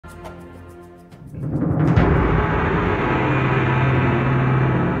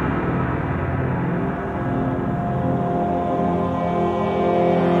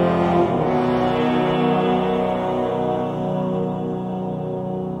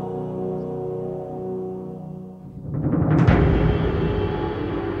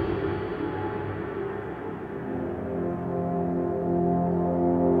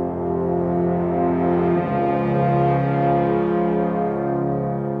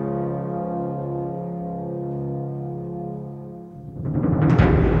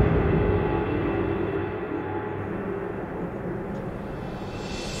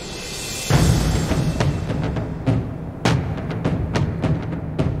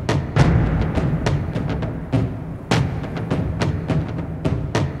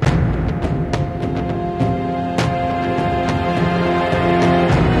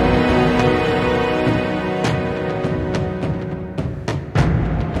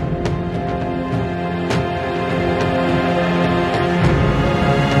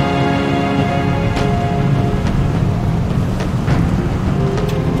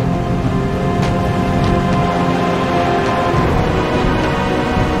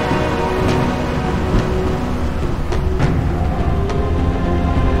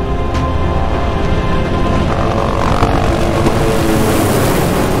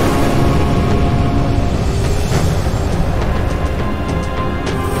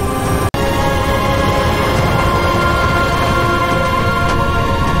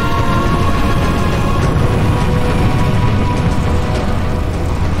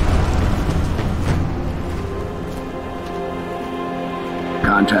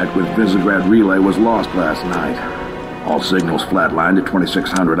Contact with Visegrad Relay was lost last night. All signals flatlined at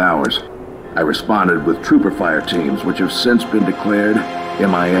 2600 hours. I responded with trooper fire teams, which have since been declared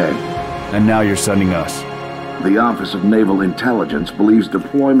MIA. And now you're sending us. The Office of Naval Intelligence believes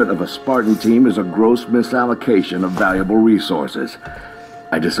deployment of a Spartan team is a gross misallocation of valuable resources.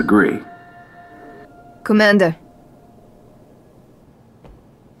 I disagree. Commander.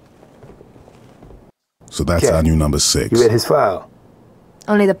 So that's our new number 6. You read his file?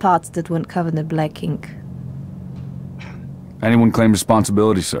 Only the parts that weren't covered in black ink. Anyone claim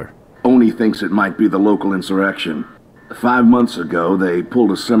responsibility, sir? Only thinks it might be the local insurrection. 5 months ago, they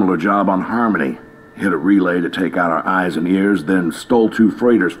pulled a similar job on Harmony. Hit a relay to take out our eyes and ears, then stole 2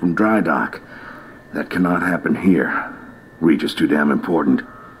 freighters from dry dock. That cannot happen here. Reach is too damn important.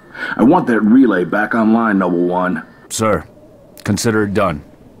 I want that relay back online, Noble One. Sir, consider it done.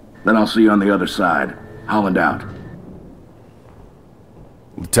 Then I'll see you on the other side. Holland out.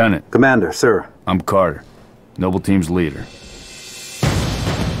 Lieutenant. Commander, sir. I'm Carter, Noble Team's leader.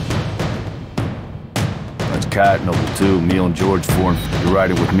 That's Kat, Noble 2, me and George 4. You're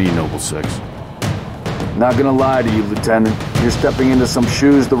riding with me, Noble 6. Not gonna lie to you, Lieutenant. You're stepping into some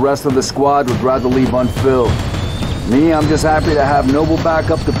shoes the rest of the squad would rather leave unfilled. Me, I'm just happy to have Noble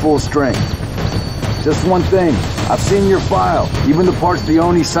back up to full strength. Just one thing, I've seen your file, even the parts the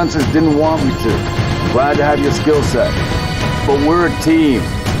Oni sensors didn't want me to. I'm glad to have your skill set. But we're a team.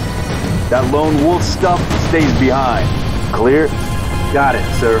 That lone wolf stuff stays behind. Clear? Got it,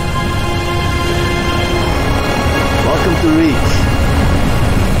 sir. Welcome to Reach.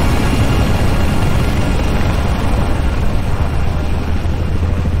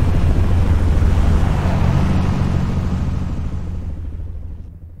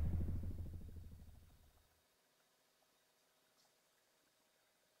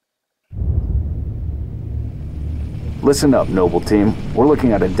 Listen up, Noble Team. We're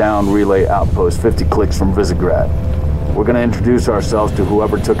looking at a down relay outpost 50 clicks from Visegrad. We're gonna introduce ourselves to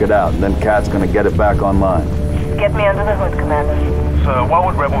whoever took it out, and then Kat's gonna get it back online. Get me under the hood, Commander. Sir, why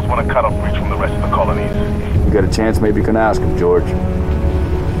would rebels want to cut off Reach from the rest of the colonies? You get a chance, maybe you can ask him, George.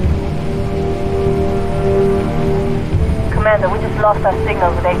 Commander, we just lost our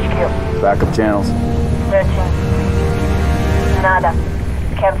signals at HQ. Backup channels? Searching. Nada.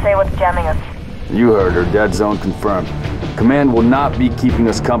 Can't say what's jamming us. You heard her. Dead zone confirmed. Command will not be keeping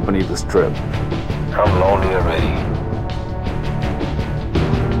us company this trip. I'm lonely already.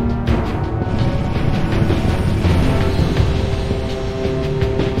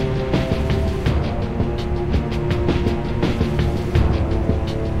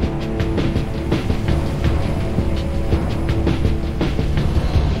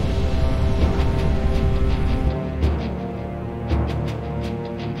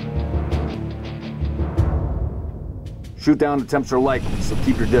 Shoot down attempts are likely, so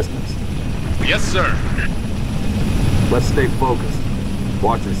keep your distance. Yes, sir. Let's stay focused.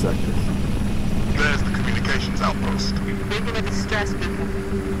 Watch your sectors. There's the communications outpost. Making a distress beacon.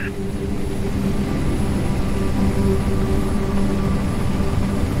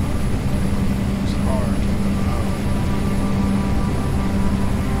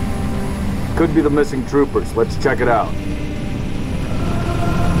 Could be the missing troopers. Let's check it out.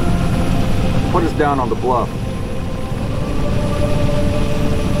 Put us down on the bluff.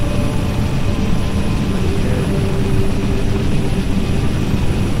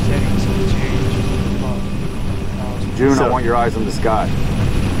 June, I want your eyes on the sky.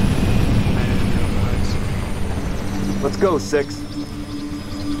 Let's go, 6.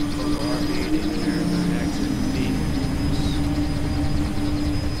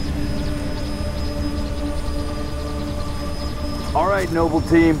 All right, Noble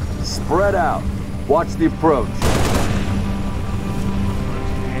Team, spread out. Watch the approach.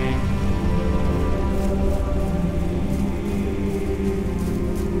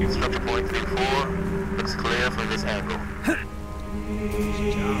 Instruction point 3-4 looks clear from this angle.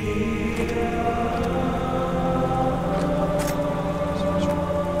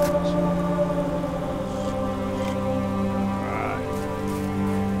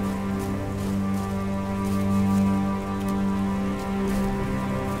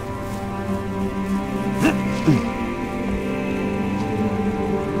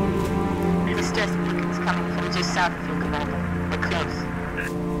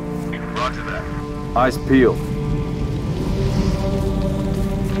 Eyes peeled.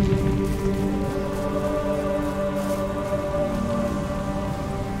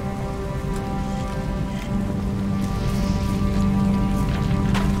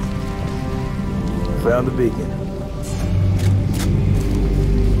 Found the beacon.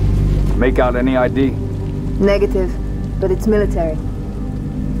 Make out any ID? Negative, but it's military.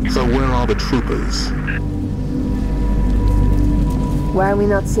 So where are the troopers? Why are we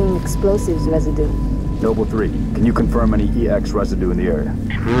not seeing explosives residue? Noble 3, can you confirm any EX residue in the area?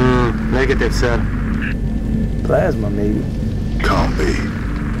 Negative, sir. Plasma, maybe. Can't be.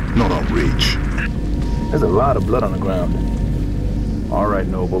 Not on reach. There's a lot of blood on the ground. All right,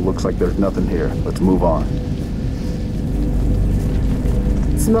 Noble, looks like there's nothing here. Let's move on.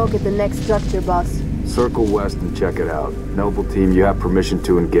 Smoke at the next structure, boss. Circle west and check it out. Noble Team, you have permission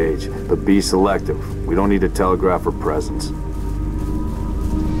to engage, but be selective. We don't need to telegraph our presence.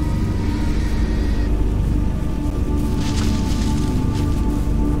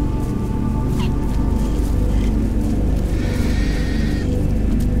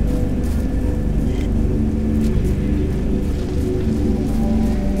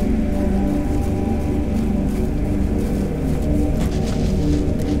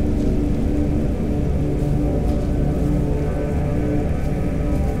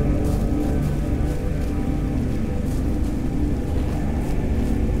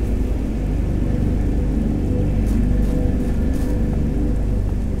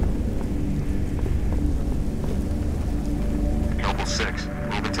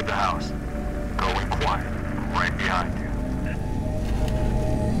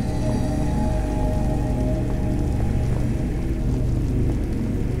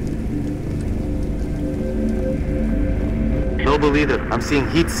 Leader, I'm seeing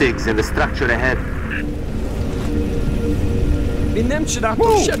heat sigs in the structure ahead.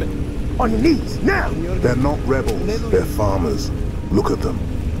 Move! On your knees, now! They're not rebels, they're farmers. Look at them.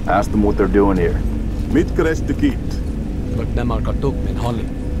 Ask them what they're doing here.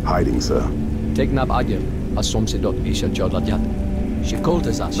 Hiding, sir.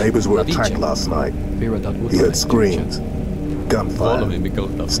 Neighbors were attacked last night. He heard screams,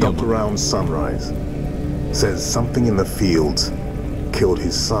 gunfire. Stopped around sunrise. Says something in the fields killed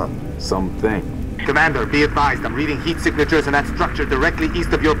his son. Something. Commander, be advised, I'm reading heat signatures in that structure directly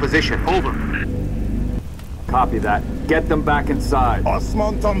east of your position. Over. Copy that. Get them back inside.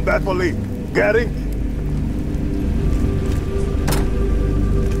 Osman Tambepoli. Gary?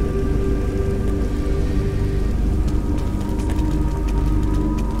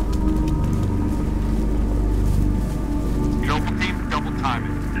 Noble Team, double time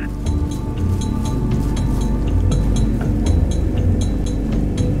it.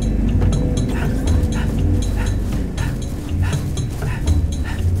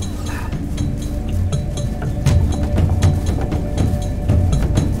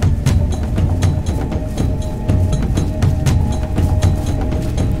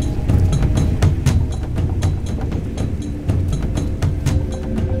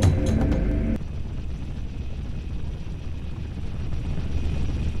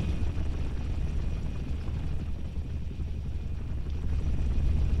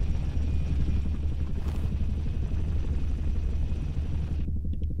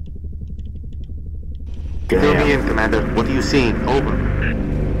 Fill me in, Commander. What are you seeing? Over.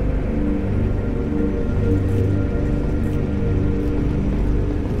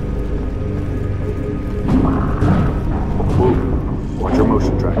 Move. Watch your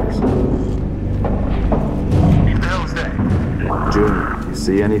motion trackers.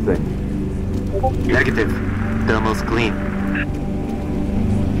 See anything? Negative. Thermal's clean.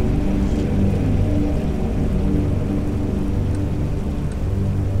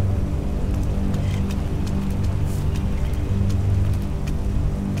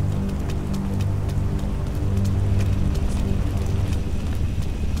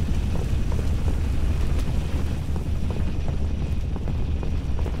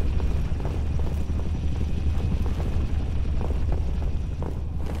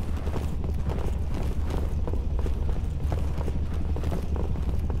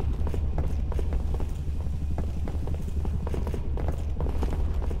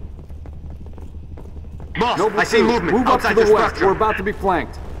 Boss, Noble I see 2, movement move up outside to the your west. structure. We're about to be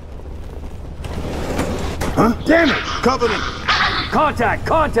flanked. Huh? Damn it! Cover me! Contact!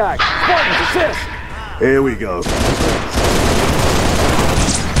 Contact! Spartans, assist! Here we go.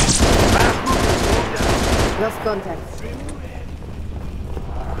 Lost contact.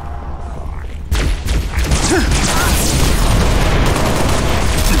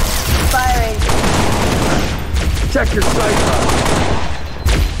 Firing. Check your sight.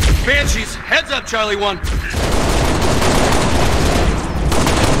 Banshees, heads up, Charlie 1.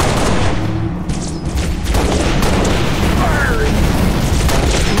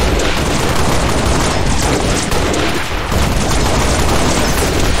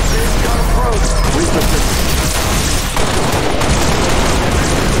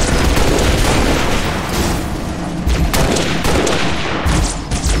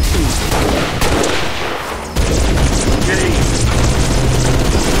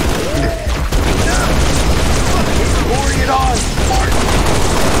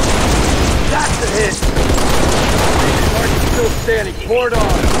 Poured on.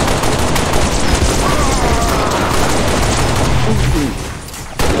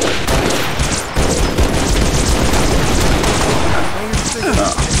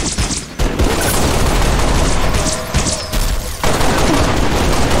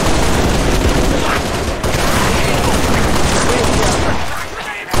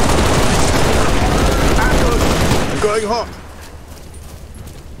 I'm going hot.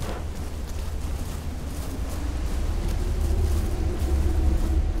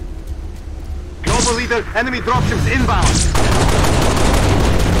 Leader, enemy dropships inbound.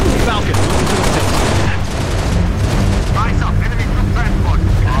 Falcon, moving to assist. Rise up, enemy troop transport.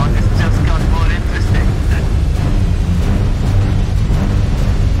 Oh, this just got more interesting.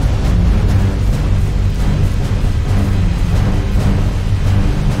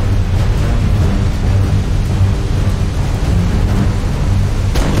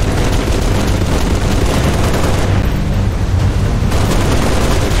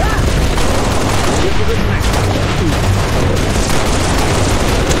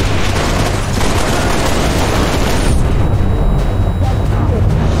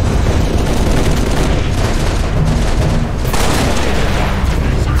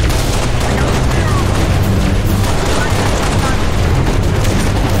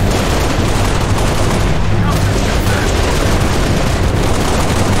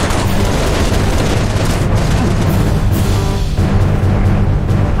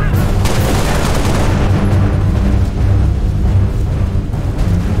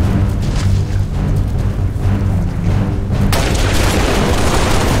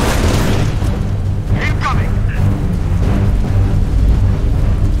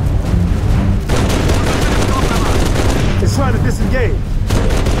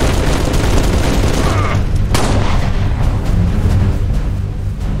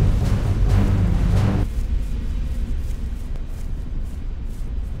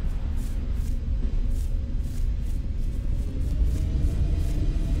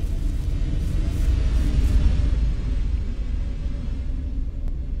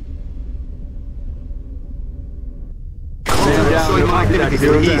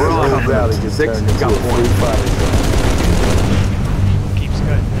 We're on Valley. Just 6 got 45. Keeps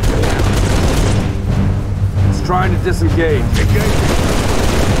good. It's trying to disengage.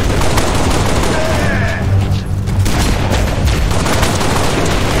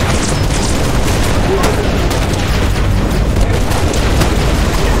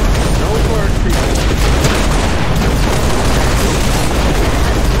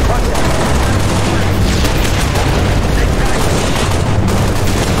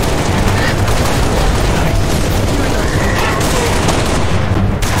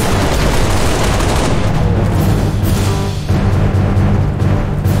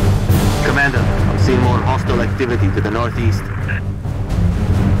 Activity to the northeast.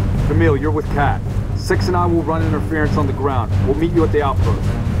 Camille, you're with Kat. 6 and I will run interference on the ground. We'll meet you at the outpost.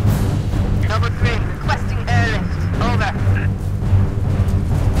 Number 3, requesting airlift. Over.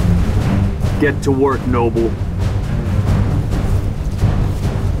 Get to work, Noble.